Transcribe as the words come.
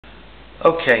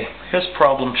Okay, here's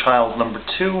problem child number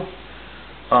 2.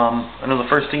 I know the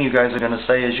first thing you guys are going to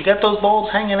say is, you got those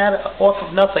bulbs hanging off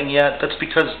of nothing yet. That's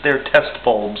because they're test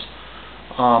bulbs.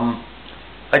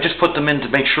 I just put them in to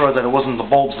make sure that it wasn't the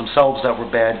bulbs themselves that were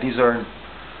bad. These are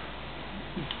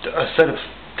a set of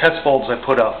test bulbs I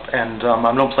put up, and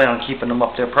I don't plan on keeping them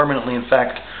up there permanently. In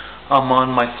fact, I'm on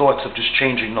my thoughts of just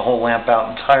changing the whole lamp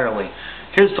out entirely.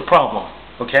 Here's the problem,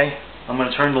 okay? I'm going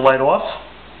to turn the light off,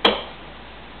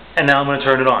 and now I'm going to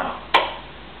turn it on.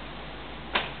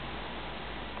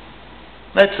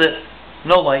 That's it.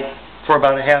 No light for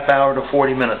about a half hour to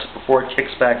 40 minutes before it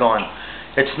kicks back on.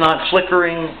 It's not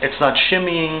flickering, it's not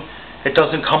shimmying, it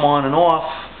doesn't come on and off.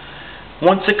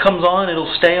 Once it comes on,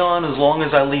 it'll stay on as long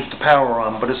as I leave the power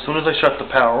on, but as soon as I shut the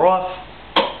power off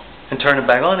and turn it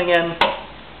back on again,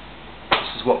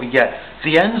 this is what we get.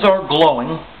 The ends are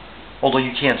glowing, although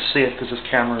you can't see it because this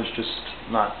camera is just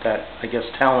not that, I guess,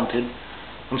 talented.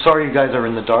 I'm sorry you guys are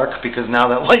in the dark, because now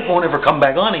that light won't ever come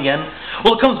back on again.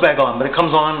 Well, it comes back on, but it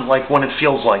comes on like when it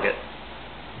feels like it.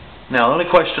 Now, the only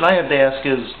question I have to ask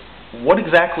is, what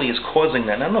exactly is causing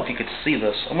that? And I don't know if you could see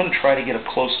this. I'm going to try to get up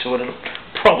close to it. It'll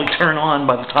probably turn on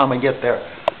by the time I get there.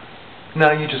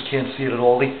 Now you just can't see it at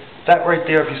all. That right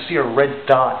there, if you see a red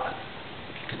dot,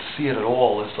 if you could see it at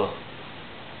all, is the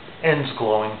ends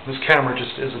glowing. This camera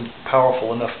just isn't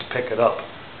powerful enough to pick it up.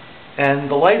 And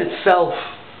the light itself,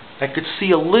 I could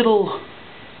see a little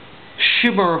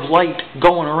shimmer of light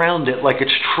going around it, like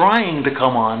it's trying to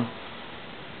come on,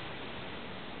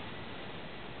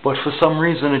 but for some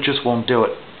reason it just won't do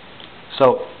it.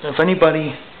 So if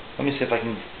anybody, let me see if I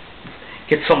can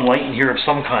get some light in here of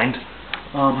some kind.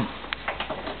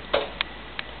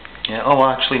 Yeah, oh,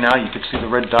 actually now you can see the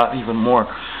red dot even more.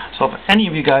 So if any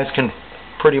of you guys can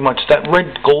pretty much, that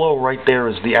red glow right there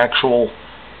is the actual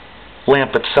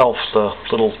lamp itself, the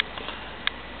little,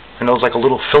 I know it's like a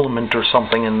little filament or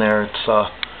something in there. It's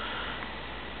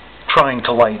trying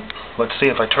to light. Let's see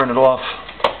if I turn it off.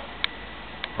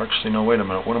 Actually, no, wait a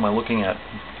minute. What am I looking at?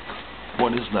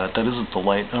 What is that? That isn't the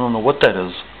light. I don't know what that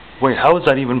is. Wait, how is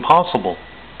that even possible?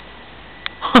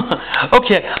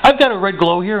 Okay, I've got a red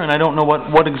glow here, and I don't know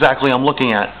what exactly I'm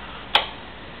looking at.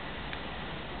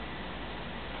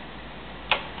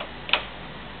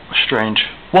 Strange.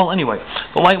 Well, anyway,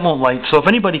 the light won't light, so if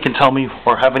anybody can tell me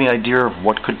or have any idea of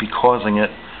what could be causing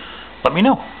it, let me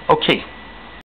know. Okay.